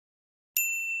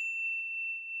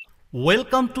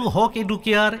Welcome to Hoque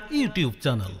Educare YouTube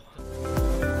channel.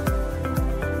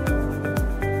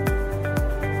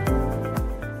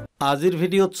 আজিৰ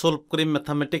ভিডিঅ'ত solve কৰিম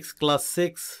ম্যাথমেটিক্স ক্লাস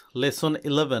 6 লেসন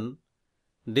 11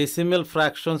 ডেসিমেল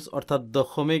ফ্ৰ্যাকশনস অৰ্থাৎ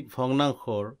দশমিক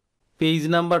ভগ্নাংশৰ পেজ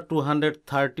নাম্বাৰ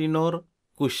 213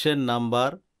 কোশ্চেন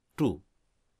নাম্বাৰ 2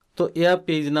 তো এয়া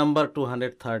পেজ নাম্বাৰ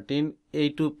 213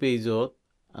 এইটো পেজত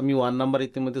আমি 1 নাম্বাৰ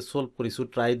ইতিমধ্যে সলভ কৰিছো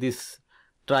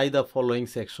try the following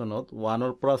sectionত 1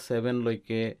 ৰ পৰা 7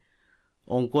 লৈকে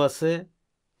অংক আছে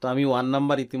তো আমি 1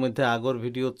 নাম্বাৰ ইতিমধ্যে আগৰ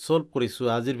ভিডিওত সলভ কৰিছো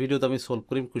আজিৰ ভিডিওত আমি সলভ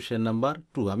কৰিম কোশ্চেন নাম্বাৰ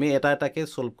 2 আমি এটাকে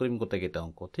সলভ কৰিম গোটেইটা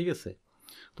অংক ঠিক আছে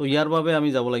তো ইয়াৰ বাবে আমি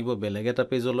যাব লাগিব বেলেগ এটা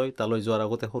পেজলৈ তালৈ যোৱাৰ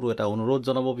আগতে সৰু এটা অনুৰোধ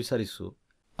জনাব বিচাৰিছো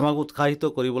আমাক উৎসাহিত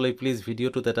কৰিবলৈ প্লিজ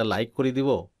ভিডিওটোত এটা লাইক কৰি দিব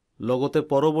লগতে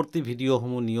পৰৱৰ্তী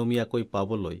ভিডিওসমূহ নিয়মীয়াকৈ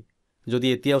পাবলৈ যদি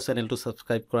এতিয়াও চেনেলটো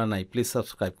সাবস্ক্ৰাইব কৰা নাই প্লিজ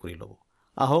সাবস্ক্ৰাইব কৰি লব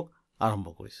আহক আৰম্ভ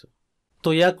কৰিছো তো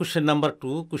ইয়া কোশ্চেন নাম্বাৰ 2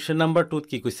 ত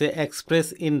কি কৈছে এক্সপ্ৰেছ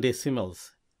ইন ডেসিমেলস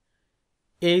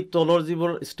এই তলৰ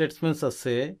যিবোৰ স্টেটমেন্টস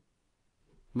আছে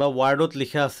বা ওয়াৰ্ডত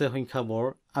লিখা আছে সংখ্যাবোৰ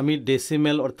আমি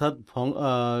ডেসিমেল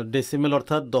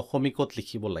অৰ্থাৎ দশমিকত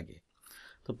লিখিব লাগে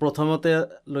তো প্ৰথমতে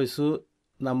লৈছো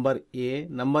নাম্বার এ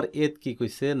ত কি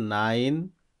কৈছে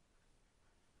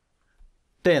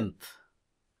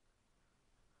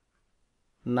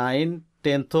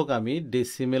 9/10ক আমি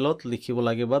ডেসিমেলত লিখিব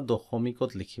লাগে বা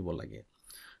দশমিকত লিখিব লাগে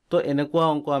তো এনেকুৱা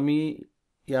অংক আমি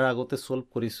ইয়াৰ আগতে সলভ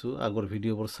কৰিছো আগৰ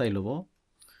ভিডিওবোৰ চাই লব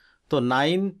তো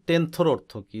 9/10ৰ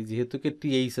অৰ্থ কি যেহেতু কে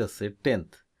th আছে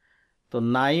 10th তো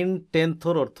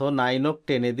 9/10ৰ অৰ্থ 9ক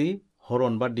 10 দি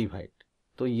হৰণ বা ডিভাইড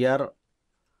তো ইয়াৰ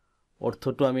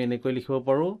অৰ্থটো আমি এনেকৈ লিখিব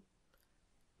পাৰো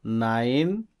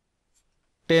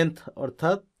 9/10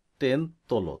 অৰ্থাৎ 10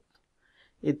 তলত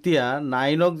এতিয়া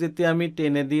 9ক যেতিয়া আমি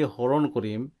 10 দি হৰণ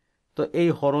কৰিম তো এই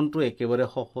হৰণটো একেবাৰে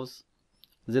সহজ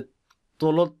যে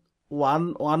তলত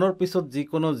 1ৰ পিছত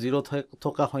যিকোনো 0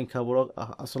 থকা সংখ্যাবোৰক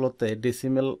আসলতে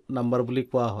ডেসিমেল নাম্বাৰ বুলি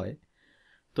কোৱা হয়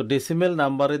তো ডেসিমেল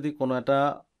নাম্বাৰেদি কোনো এটা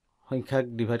সংখ্যাক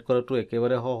ডিভাইড কৰাটো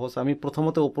একেবাৰে সহজ আমি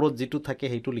প্ৰথমতে ওপৰত যেটো থাকে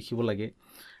হেইটো লিখিব লাগে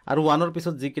আৰু 1ৰ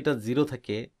পিছত যিকেইটা 0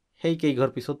 থাকে সেই কেইঘৰ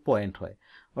পিছত পয়েন্ট হয়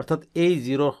অৰ্থাৎ এই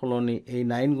 0ৰ হলনি এই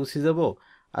 9 গুছি যাব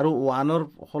আৰু 1ৰ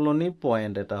হলনি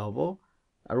পয়েন্ট এটা হ'ব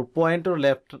আৰু পয়েন্টৰ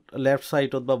লেফট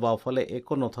সাইডত বা বাওফালে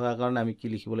একো নথকা কাৰণে আমি কি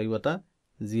লিখিব লাগিব এটা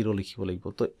 0 লিখিব লাগিব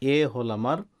তো এ হল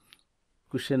আমাৰ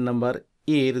কোশ্চেন নাম্বাৰ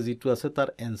এ এৰ যেটো আছে তাৰ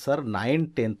आंसर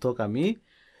 9/10ক আমি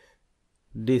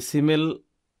ডেসিমেল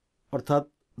অৰ্থাৎ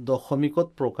দশমিকত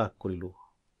প্ৰকাশ কৰিলো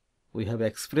we have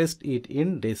expressed it in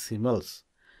decimals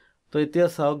তো এতিয়া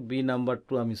চাওক বি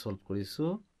নাম্বাৰটো আমি সলভ কৰিছো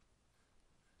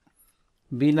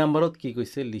বি নাম্বাৰত কি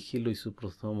কৈছে লিখি লৈছো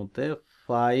প্ৰথমতে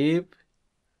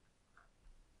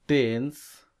 5/10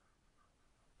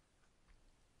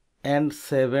 and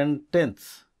 7/10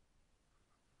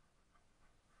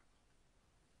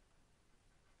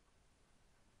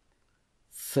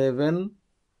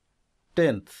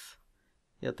 7/10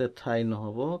 ইয়াতে ঠাই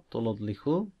নহব তলত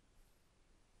লিখো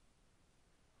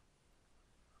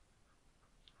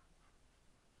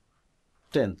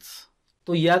 10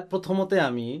 তো ইয়াক প্ৰথমতে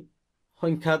আমি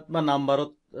সংখ্যাত বা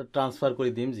নাম্বাৰত ট্ৰান্সফাৰ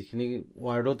কৰি দিম যিখিনি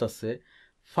ওয়াৰ্ডত আছে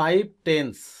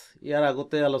 5/10 ইয়াৰ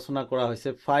আগতে আলোচনা কৰা হৈছে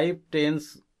 5/10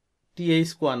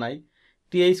 th কোৱা নাই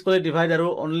th কলে ডিভাইড আৰু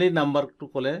অনলি নাম্বাৰটো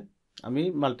কলে আমি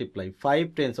মাল্টিপ্লাই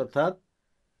 5/10 অৰ্থাৎ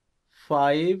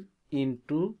 5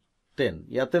 into 10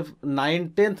 ইয়াতে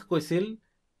 9/10 কৈছিল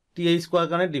th কোৱাৰ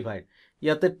কাৰণে ডিভাইড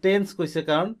ইয়াতে 10 কৈছে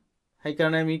কাৰণ সেই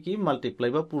কাৰণে আমি কি মাল্টিপ্লাই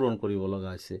বা পূৰণ কৰিব লগা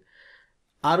হৈছে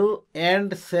আৰু and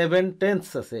 7/10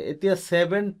 আছে এতিয়া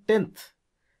 7/10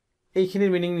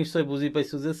 এইখিনিৰ মিনিং নিশ্চয় বুজি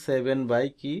পাইছো যে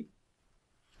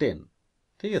 7/10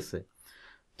 ঠিক আছে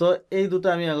তো এই দুটা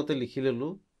আমি আগতে লিখি ললো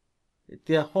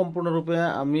এতিয়া সম্পূৰ্ণৰূপে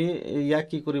আমি ইয়াক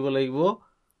কি কৰিব লাগিব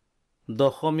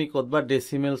দশমিকত বা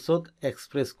ডেসিমেলছত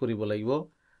এক্সপ্ৰেছ কৰিব লাগিব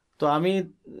তো আমি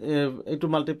এটো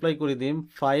মাল্টিপ্লাই কৰি দিম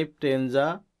 5/10 যা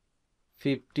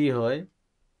 50 হয়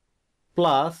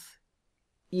প্লাস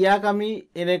ইয়াক আমি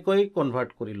এনেকৈ কনভার্ট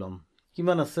কৰি লম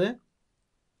কিমান আছে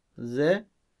যে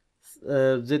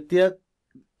যেতিয়া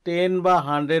 10 বা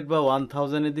 100 বা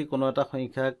 1000 এদি কোনো এটা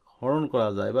সংখ্যাক হৰণ কৰা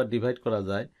যায় বা ডিভাইড কৰা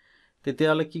যায়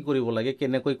তেতিয়ালে কি কৰিব লাগে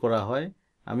কেনেকৈ কৰা হয়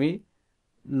আমি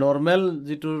নৰমাল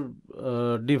যেটো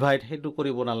ডিভাইড হেতু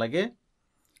কৰিব নালাগে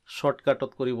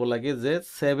শৰ্টকাটত কৰিব লাগে যে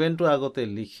 7 টো আগতে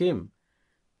লিখিম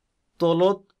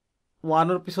তলত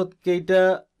 1ৰ পিছত কেইটা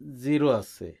 0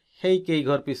 আছে সেই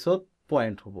কেইঘৰ পিছত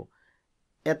পয়েন্ট হ'ব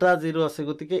এটা 0 আছে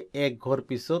গতিকে এক ঘৰ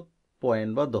পিছত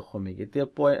পয়েন্ট বা দশমিক এতিয়া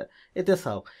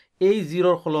চাওক এই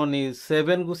 0ৰ হলনি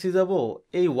 7 গুছি যাব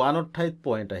এই 1ৰ ঠাইত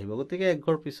পয়েন্ট আহিব গতিকে এক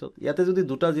ঘৰ পিছত ইয়াতে যদি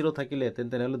দুটা 0 থাকিলে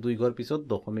তেনহলে দুই ঘৰ পিছত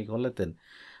দশমিক হলেতেন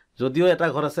যদিও এটা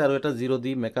ঘৰ আছে আৰু এটা 0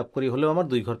 দি মেকআপ কৰি হলেও আমাৰ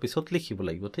দুই ঘৰ পিছত লিখিব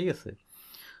লাগিব ঠিক আছে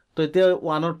তো এতিয়া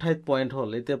 1 ঠাইত পয়েন্ট হল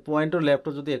এতিয়া পয়েন্টৰ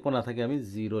লেফটত যদি একো নাথাকে আমি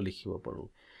 0 লিখিব পাৰো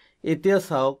এতিয়া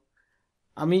চাওক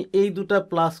আমি এই দুটা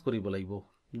প্লাস কৰিব লাগিব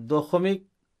দশমিক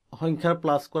সংখ্যাৰ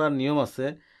প্লাস কৰাৰ নিয়ম আছে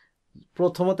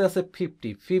প্ৰথমতে আছে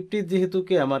 50 50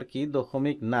 যেহেতুকে আমাৰ কি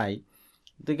দশমিক নাই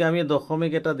গতিকে আমি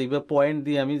দশমিক এটা দিব পয়েন্ট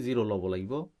দি আমি 0 লব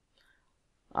লাগিব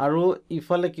আৰু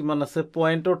ইফালে কিমান আছে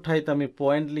পয়েন্টৰ ঠাইত আমি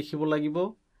পয়েন্ট লিখিব লাগিব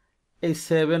এই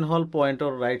 7 হল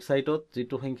পয়েন্টৰ ৰাইট সাইডত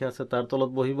যেটো সংখ্যা আছে তাৰ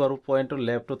তলত বহিব আৰু পয়েন্টৰ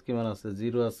লেফটত কিমান আছে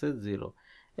 0 আছে 0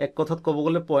 এক কথাত ক'ব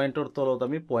গলে পয়েন্টৰ তলত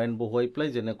আমি পয়েন্ট বহুৱাই প্লাই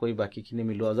যেনেকৈ বাকিখিনি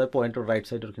মিলোৱা যায় পয়েন্টৰ ৰাইট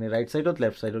সাইডৰ খিনি ৰাইট সাইডত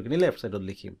লেফট সাইডৰ খিনি লেফট সাইডত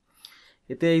লিখিম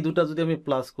এতিয়া এই দুটা যদি আমি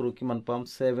প্লাস কৰো কিমান পাম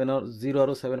 7 ৰ 0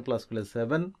 আৰু 7 প্লাস কৰিলে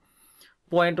 7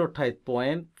 পয়েন্টৰ ঠাইত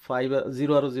পয়েন্ট 5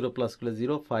 0 আৰু 0 প্লাস কৰিলে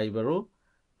 0 5 আৰু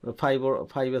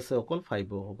 5 আছে অকল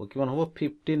 5 হ'ব কিমান হ'ব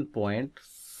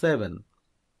 15.7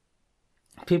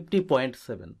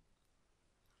 50.7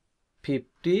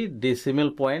 50 decimal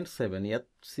point 7 ইয়াত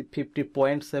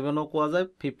 50.7 ও কোৱা যায়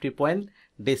 50 point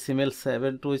decimal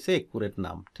 7 টো হৈছে একুৰেট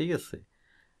নাম ঠিক আছে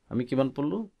আমি কিমান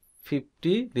পড়লো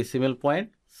 50 decimal point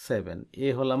 7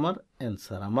 এই হল আমাৰ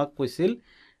आंसर আমাক কৈছিল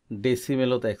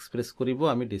ডেসিমেলত এক্সপ্ৰেস কৰিব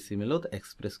আমি ডেসিমেলত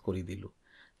এক্সপ্ৰেস কৰি দিলো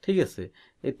ঠিক আছে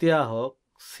এতিয়া হক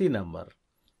সি নাম্বাৰ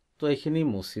তো এইখিনি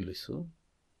মুছি লৈছো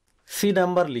সি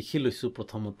নাম্বাৰ লিখি লৈছো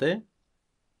প্ৰথমতে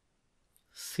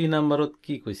সি নাম্বারত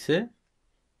কি কৈছে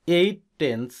 8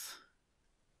 tens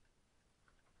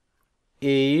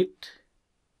 8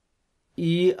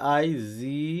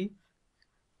 EIGHT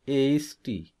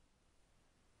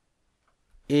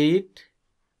 8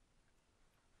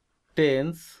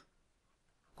 tens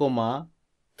comma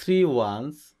 3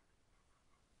 ones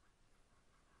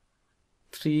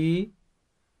 3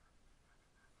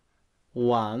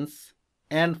 ones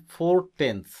and 4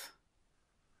 tens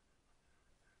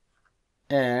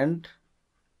and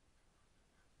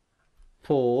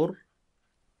 4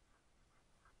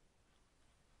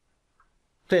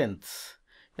 tens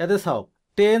ইয়াতে চাওক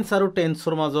টেন্স আৰু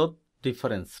টেন্সৰ মাজত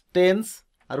ডিফাৰেন্স টেন্স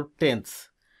আৰু টেন্স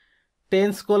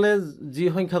টেন্স কলে যি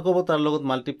সংখ্যা কব তাৰ লগত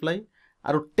মাল্টিপ্লাই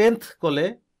আৰু টেন্থ কলে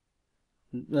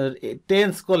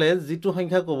টেন্স কলে যিটো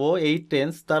সংখ্যা কব 8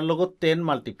 টেন্স তাৰ লগত 10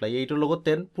 মাল্টিপ্লাই 8 ৰ লগত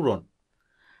 10 পূৰণ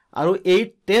আৰু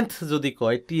 8 টেন্থ যদি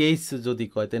কয় th যদি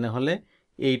কয় তেনে হলে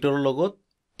 8 ৰ লগত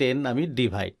 10 আমি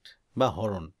ডিভাইড বা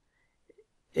হৰণ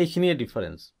এইখিনিয়ে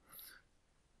ডিফাৰেন্স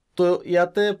তো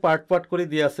ইয়াতে পাৰ্ট কৰি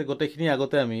দিয়া আছে গটেখিনি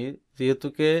আগতে আমি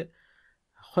যেহেতুকে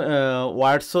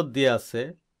ওয়াৰ্ডছত দিয়া আছে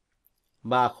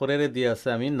বা আখৰেৰে দিয়া আছে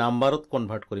আমি নাম্বাৰত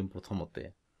কনভাৰ্ট কৰিম প্ৰথমতে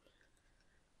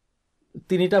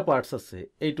তিনিটা পাৰ্টস আছে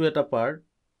এইটো এটা পাৰ্ট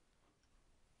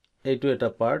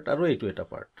আৰু এইটো এটা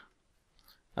পাৰ্ট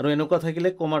আৰু এনেকুৱা থাকিলে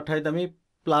কমাৰ ঠাইত আমি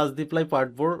প্লাস দি প্লাই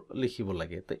পাৰ্টবোৰ লিখিব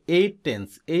লাগে তো 8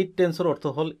 টেন্সৰ অৰ্থ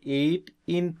হল 8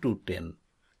 into 10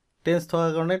 টেন্স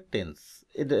থকাৰ কাৰণে টেন্স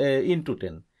into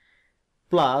 10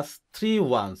 plus 3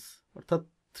 ones অৰ্থাৎ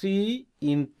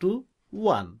 3 into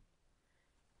 1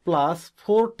 plus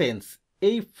 4 tens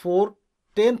এই 4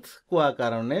 tenth কোৱা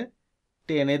কাৰণে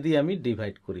 10 দি আমি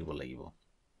ডিভাইড কৰিব লাগিব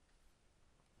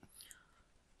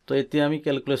তো এতিয়া আমি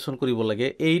ক্যালকুলেশন কৰিব লাগে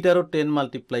 8 আৰু 10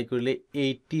 মাল্টিপ্লাই কৰিলে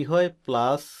 80 হয়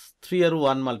প্লাস 3 আৰু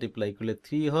 1 মাল্টিপ্লাই কৰিলে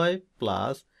 3 হয়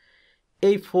প্লাস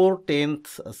এই 4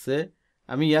 tenths আছে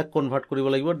আমি ইয়াক কনভাৰ্ট কৰিব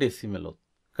লাগিব ডেসিমেলত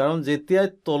কাৰণ যেতিয়া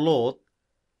তলত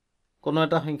কোনো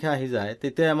এটা সংখ্যা আহি যায়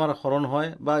তেতিয়া আমাৰ হৰণ হয়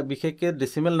বা বিশেষকে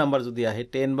ডেসিমেল নাম্বার যদি আহে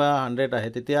 10 বা 100 আহে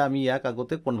তেতিয়া আমি ইয়াক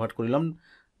আগতে কনভার্ট কৰিলাম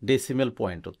ডেসিমেল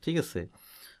পয়েন্টত ঠিক আছে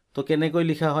তো কেনেকৈ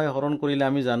লিখা হয় হৰণ কৰিলে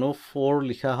আমি জানো 4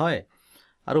 লিখা হয়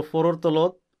আৰু 4 ৰ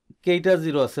তলত কেইটা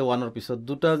 0 আছে 1 ৰ পিছত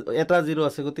দুটা এটা 0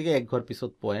 আছে গতিকে এক ঘৰ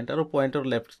পিছত পয়েন্ট আৰু পয়েন্টৰ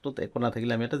লেফটত একো না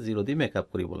থাকিলে আমি এটা 0 দি মেকআপ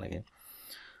কৰিব লাগে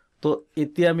তো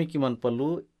এতিয়া আমি কিমান পালো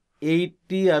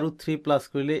 80 আৰু 3 প্লাস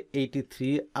কৰিলে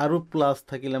 83 আৰু প্লাস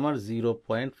থাকিলে আমাৰ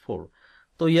 0.4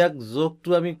 তো ইয়াক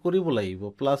যোগটো আমি কৰিব লাগিব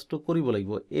প্লাসটো কৰিব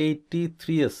লাগিব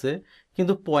 83 আছে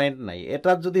কিন্তু পয়েন্ট নাই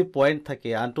এটাত যদি পয়েন্ট থাকে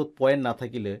আনটোত পয়েন্ট না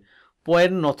থাকিলে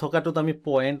পয়েন্ট নথকাটোত আমি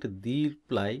পয়েন্ট দি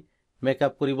প্লাই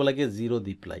মেকআপ কৰিব লাগে 0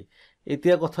 দি প্লাই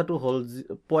এতিয়া কথাটো হল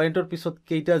পয়েন্টৰ পিছত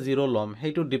কেইটা 0 লম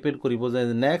হেইটো ডিপেন্ড কৰিব যে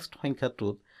নেক্সট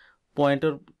সংখ্যাটোত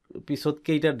পয়েন্টৰ পিছত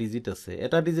কেইটা ডিজিট আছে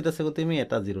এটা ডিজিট আছে গতে আমি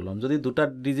এটা 0 লম যদি দুটা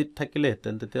ডিজিট থাকিলে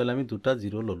হেতেন তেতিয়ালে আমি দুটা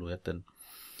 0 ললো হেতেন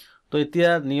তো এতিয়া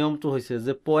নিয়মটো হৈছে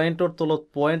যে পয়েন্টৰ তলত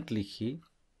পয়েন্ট লিখি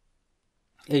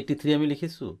 83 আমি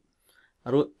লিখিছো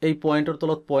আৰু এই পয়েন্টৰ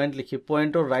তলত পয়েন্ট লিখি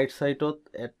পয়েন্টৰ ৰাইট সাইডত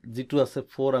যেটো আছে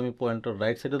 4 আমি পয়েন্টৰ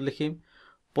ৰাইট সাইডত লিখিম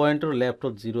পয়েন্টৰ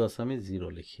লেফটত 0 আছে আমি 0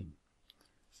 লিখিম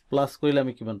প্লাস কৰিলে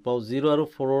আমি কিমান পাও 0 আৰু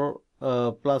 4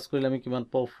 প্লাস কৰিলে আমি কিমান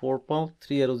পাও 4 পাও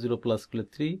 3 আৰু 0 প্লাস কৰিলে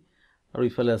 3 আৰু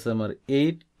ইফালে আছে আমাৰ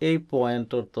 8 এই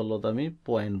পয়েন্টৰ তলত আমি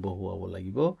পয়েন্ট বহুৱাব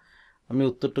লাগিব আমি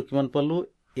উত্তৰটো কিমান পালো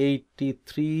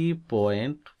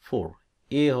 83.4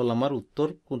 এই হল আমাৰ উত্তৰ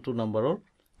কোনটো নম্বৰৰ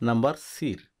নাম্বাৰ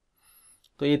সি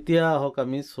তো এতিয়া হক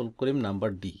আমি সলভ কৰিম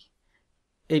নাম্বাৰ ডি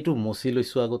এইটো মচি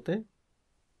লৈছো আগতে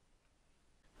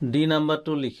ডি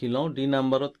নাম্বাৰটো লিখি লওঁ ডি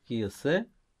নাম্বাৰত কি আছে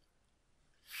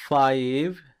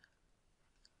 5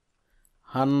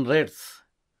 hundreds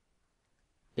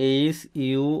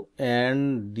hundreds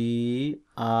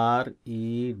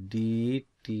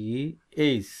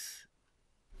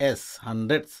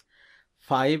hundreds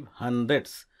 5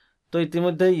 hundreds তো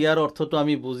ইতিমধ্যে ইয়াৰ অৰ্থটো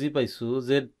আমি বুজি পাইছো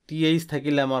যে th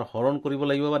থাকিলে আমাৰ হৰণ কৰিব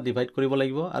লাগিব বা ডিভাইড কৰিব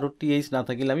লাগিব আৰু th না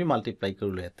থাকিলে আমি মাল্টিপ্লাই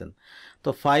কৰিলো হেতেন তো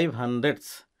 5 hundreds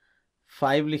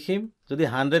 5 লিখিম যদি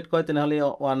 100 কয় তেনেহলে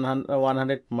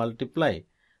 100 মাল্টিপ্লাই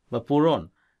বা পূৰণ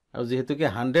আৰু যেহেতুকে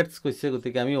 100s কৈছে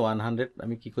গতিকে আমি 100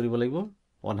 আমি কি কৰিব লাগিব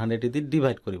 100 দি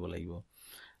ডিভাইড কৰিব লাগিব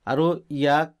আৰু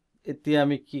ইয়াক এতিয়া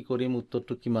আমি কি কৰিম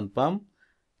উত্তৰটো কিমান পাম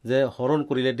যে হৰণ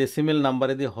কৰিলে ডেসিমেল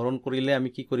নাম্বাৰে দি হৰণ কৰিলে আমি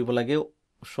কি কৰিব লাগে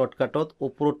শৰ্টকাটত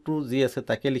ওপৰটো যি আছে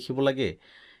তাকে লিখিব লাগে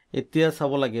এতিয়া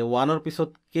চাব লাগে 1 ৰ পিছত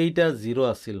কেইটা 0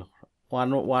 আছিল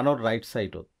 1 ৰ ৰাইট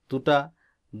সাইডত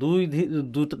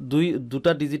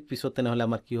দুটা ডিজিট পিছত তেনেহলে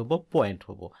আমাৰ কি হ'ব পয়েন্ট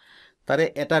হ'ব তাৰে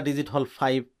এটা ডিজিট হল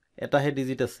 5 এটাহে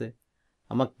ডিজিট আছে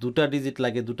আমাক দুটা ডিজিট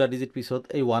লাগে দুটা ডিজিট পিছত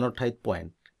এই 1 ৰ ঠাইত পয়েন্ট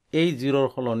এই 0 ৰ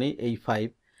হলনি এই 5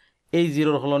 এই 0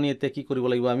 ৰ হলনি এতিয়া কি কৰিব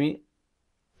লাগিব আমি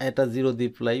এটা 0 দি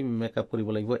প্লাই মেকআপ কৰিব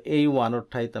লাগিব এই 1 ৰ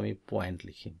ঠাইত আমি পয়েন্ট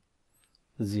লিখিম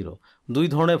 0 দুই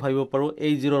ধৰণে ভাবিব পাৰো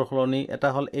এই 0 ৰ হলনি এটা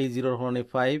হল এই 0 ৰ হলনি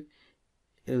 5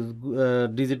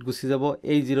 ডিজিট গুছি যাব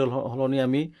এই 0 ৰ হলনি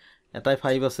আমি এটাই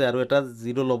 5 আছে আৰু এটা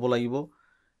 0 লব লাগিব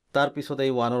তাৰ পিছত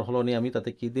এই 1 ৰ হলনি আমি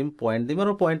তাতে কি দিম পয়েন্ট দিম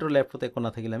আৰু পয়েন্টৰ লেফটতে একো না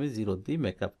থাকিলে আমি 0 দি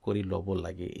মেকআপ কৰি লব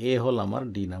লাগে এই হল আমাৰ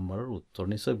ডি নাম্বাৰৰ উত্তৰ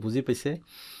নিশ্চয় বুজি পাইছে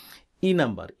ই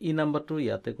নাম্বাৰটো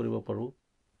ইয়াতে কৰিব পাৰো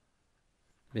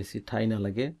বেছি ঠাই না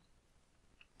লাগে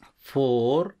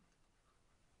 4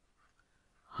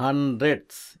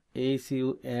 hundreds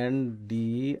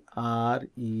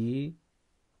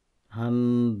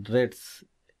hundreds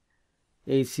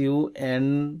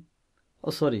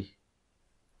sorry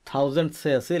thousands se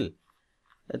asil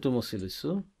etu mosi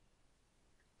loisu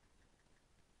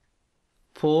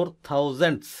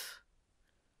 4000s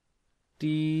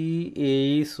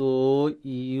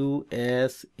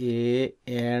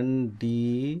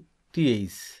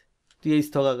THOUSANDTH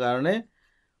থকা কাৰণে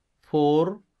 4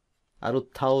 আৰু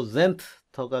 1000th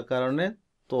থকা কাৰণে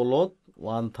তলত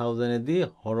 1000 এদি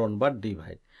হৰণ বা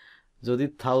ডিভাইড যদি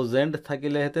 1000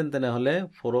 থাকিলে হেতেন তেনেহলে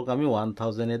 4ক আমি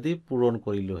 1000 এদি পূৰণ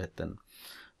কৰিলো হেতেন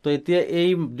তো এতিয়া এই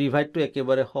ডিভাইডটো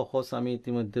একেবাৰে সহজ আমি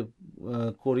ইতিমধ্যে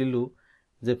কৰিলো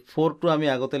যে 4 টো আমি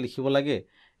আগতে লিখিব লাগে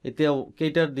এতিয়া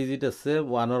কেইটা ডিজিট আছে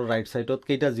 1 ৰ ৰাইট সাইডত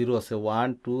কেইটা 0 আছে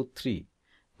 1 2 3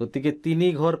 গতিকে 3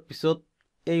 ঘৰ পিছত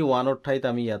এই 1 ৰ ঠাইত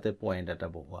আমি ইয়াতে পয়েন্ট এটা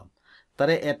বহুৱাম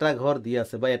তাৰে এটা ঘৰ দিয়া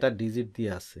আছে বা এটা ডিজিট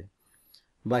দিয়া আছে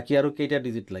বাকি আৰু কেইটা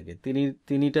ডিজিট লাগে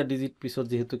তিনিটা ডিজিট পিছত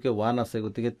যেহেতুকে 1 আছে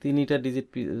গতিকে তিনিটা ডিজিট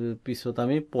পিছত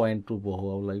আমি পয়েন্টটো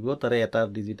বহুৱাব লাগিব তাৰে এটা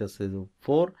ডিজিট আছে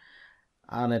 4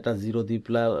 আন এটা 0 দি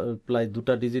প্লাই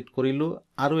দুটা ডিজিট কৰিলো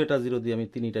আৰু এটা 0 দি আমি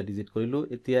তিনিটা ডিজিট কৰিলো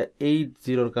এতিয়া এই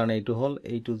 0 ৰ কাৰণে এইটো হল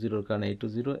এইটো 0 ৰ কাৰণে এইটো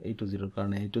 0 এইটো 0 ৰ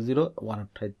কাৰণে এইটো 0 1 ৰ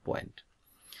ঠাইত পয়েন্ট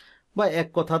বা এক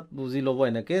কথাত বুজি লব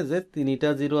এনেকে যে তিনিটা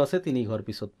 0 আছে তিনি ঘৰ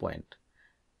পিছত পয়েন্ট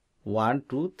 1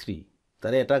 2 3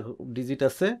 তাৰে এটা ডিজিট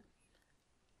আছে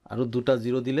আৰু দুটা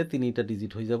 0 দিলে তিনিটা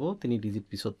ডিজিট হৈ যাব তিনি ডিজিট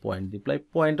পিছত পয়েন্ট দি প্লাই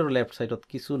পয়েন্টৰ লেফট সাইডত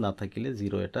কিছু না থাকিলে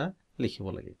 0 এটা লিখিব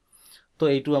লাগে তো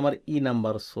এইটো আমাৰ ই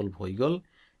নাম্বাৰ সলভ হৈ গল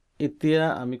এতিয়া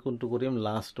আমি কোনটো কৰিম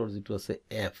লাষ্টৰ যেটো আছে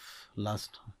এফ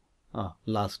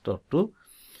লাষ্টৰটো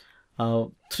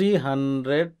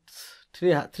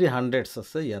 300s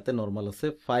আছে ইয়াতে নৰমাল আছে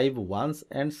 5 ones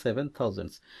and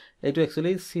 7000s এইটো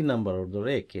একচুয়ালি সি নাম্বাৰৰ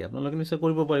দৰে একে আপোনালোকে নিশ্চয়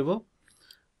কৰিব পাৰিব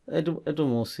এইটো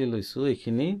মচি লৈছো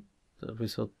এইখিনি তাৰ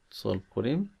পিছত সলভ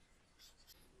কৰিম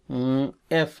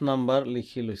এফ নাম্বাৰ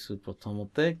লিখি লৈছো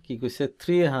প্ৰথমতে কি কৈছে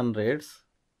 300s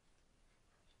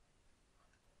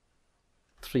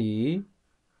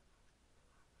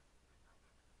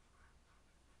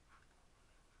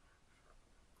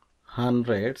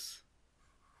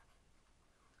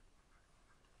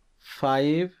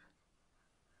 5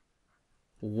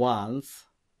 ones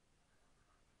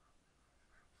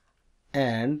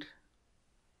and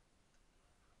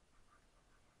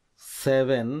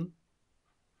 7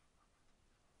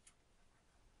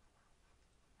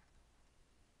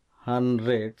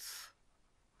 hundreds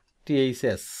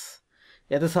THS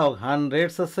ইয়াতে চাওক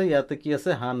hundreds আছে ইয়াতে কি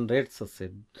আছে hundreds আছে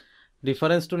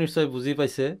ডিফারেন্সটো নিশ্চয় বুজি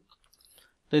পাইছে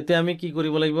তো এতিয়া আমি কি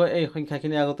কৰিব লাগিব এই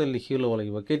সংখ্যাখিনি আগতে লিখি লব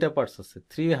লাগিব কেইটা পাৰ্টস আছে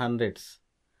 300s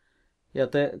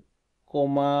ইয়াতে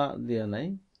কমা দিয়া নাই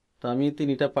তো আমি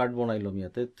তিনিটা পাৰ্ট বনাইলাম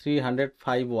ইয়াতে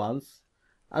 305 ওয়ান্স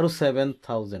আৰু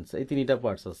 7000 এই তিনিটা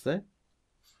পাৰ্টস আছে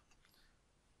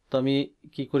তো আমি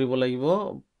কি কৰিব লাগিব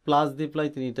প্লাস দি প্লাই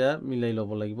তিনিটা মিলাই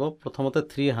ল'ব লাগিব প্ৰথমতে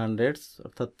 300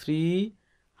 অৰ্থাৎ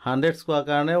 300 কোৱা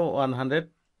কাৰণে 100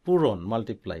 পূৰণ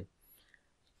মাল্টিপ্লাই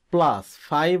প্লাস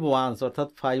 5 ওয়ান্স অৰ্থাৎ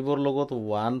 5 এৰ লগত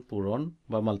 1 পূৰণ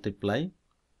বা মাল্টিপ্লাই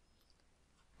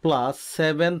প্লাস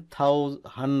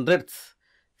 7000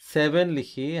 7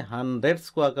 লিখি 100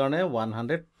 কোৱা কাৰণে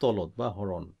 100 তলত বা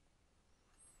হৰণ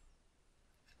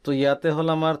তো ইয়াতে হল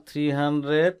আমাৰ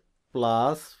 300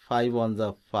 প্লাস 5 1 যা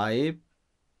 5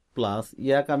 প্লাস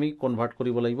ইয়াক আমি কনভাৰ্ট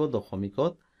কৰিব লাগিব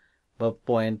দশমিকত বা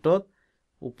পয়েন্টত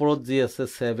উপৰত যি আছে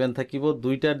 7 থাকিব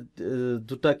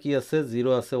দুটা কি আছে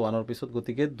 0 আছে 1 এর পিছত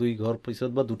গতিকে দুই ঘর পিছত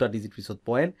বা দুটা ডিজিট পিছত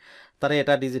পয়েন্ট তারে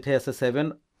এটা ডিজিট হে আছে 7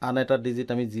 আন এটা ডিজিট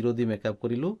আমি 0 দি মেকআপ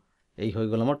কৰিলো এই হৈ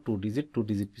গল আমাৰ 2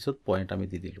 ডিজিট পিছত পয়েন্ট আমি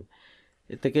দি দিলো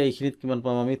এতেকে এইখিনিত কিমান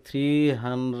পাম আমি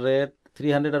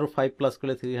 300 আৰু 5 প্লাস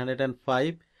কৰিলে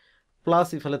 305 প্লাস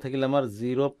ইফালে থাকিলে আমাৰ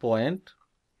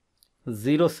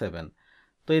 0.07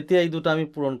 তো এতিয়া এই দুটা আমি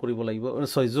পূৰণ কৰিব লাগিব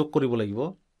যোগ কৰিব লাগিব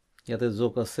ইয়াতে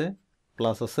যোগ আছে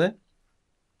প্লাস আছে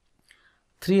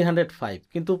 305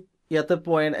 কিন্তু ইয়াতে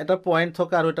পয়েন্ট এটা পয়েন্ট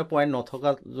থকা আৰু এটা পয়েন্ট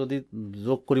নথকা যদি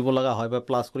যোগ কৰিব লগা হয় বা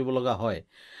প্লাস কৰিব লগা হয়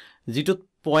যেটো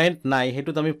পয়েন্ট নাই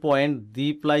হেতুত আমি point the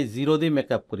ply 0 the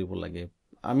makeup কৰিব লাগে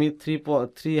আমি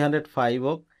 305 ক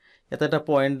এটা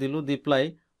পয়েন্ট দিলু দি প্লাই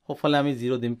হফালে আমি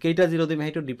 0 দিম কেইটা 0 দিম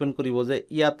হেতু ডিপেন্ড কৰিব যে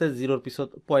ইয়াতে 0 এৰ পিছত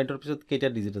পয়েন্টৰ পিছত কেইটা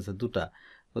ডিজিট আছে দুটা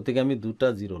গতিকে আমি দুটা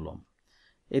 0 লম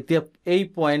এতিয়া এই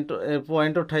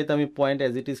পয়েন্টৰ ঠাইত আমি পয়েন্ট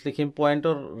এজ ইট ইজ লিখিম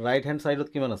পয়েন্টৰ ৰাইট হ্যান্ড সাইডত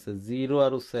কিমান আছে 0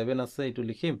 আৰু 7 আছে এটো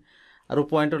লিখিম আৰু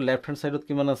পয়েন্টৰ লেফট হ্যান্ড সাইডত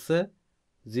কিমান আছে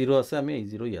 0 আছে আমি এই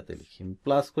 0 ইয়াতে লিখিম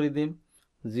প্লাস কৰি দিম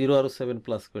 0 আৰু 7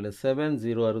 প্লাস কৰিলে 7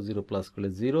 0 আৰু 0 প্লাস কৰিলে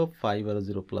 0 5 আৰু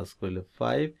 0 প্লাস কৰিলে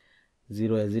 5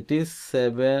 0 এজ ইট ইজ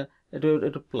 7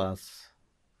 এটো প্লাস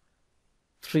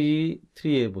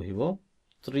 3 এ বহিব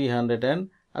 300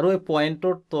 আৰু এই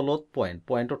পয়েন্টৰ তলত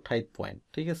পয়েন্টৰ ঠাইত পয়েন্ট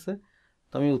ঠিক আছে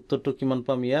তো আমি উত্তৰটো কিমান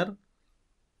পাম ইয়াৰ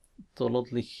তলত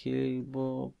লিখিব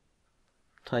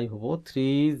ঠাই হ'ব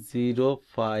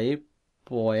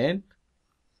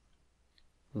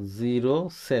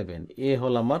 305.07 এ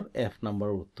হল আমাৰ F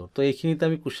নম্বৰৰ উত্তৰ তো এইখিনিতে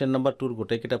আমি কোশ্চেন নম্বৰ 2 ৰ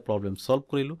গোটেইকেইটা প্ৰবলেম সলভ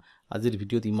কৰিলো আজিৰ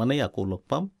ভিডিঅ'ত ইমানেই আকৌ লগ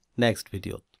পাম নেক্সট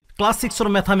ভিডিঅ'ত ক্লাস 6 ৰ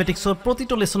ম্যাথমেটিক্সৰ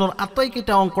প্ৰতিটো লেসনৰ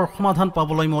আটাইকেইটা অংকৰ সমাধান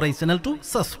পাবলৈ মোৰ এই চেনেলটো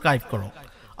সাবস্ক্ৰাইব কৰক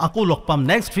আকৌ লগ পাম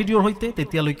নেক্সট ভিডিঅ'ৰ হৈতে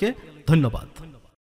তেতিয়ালৈকে ধন্যবাদ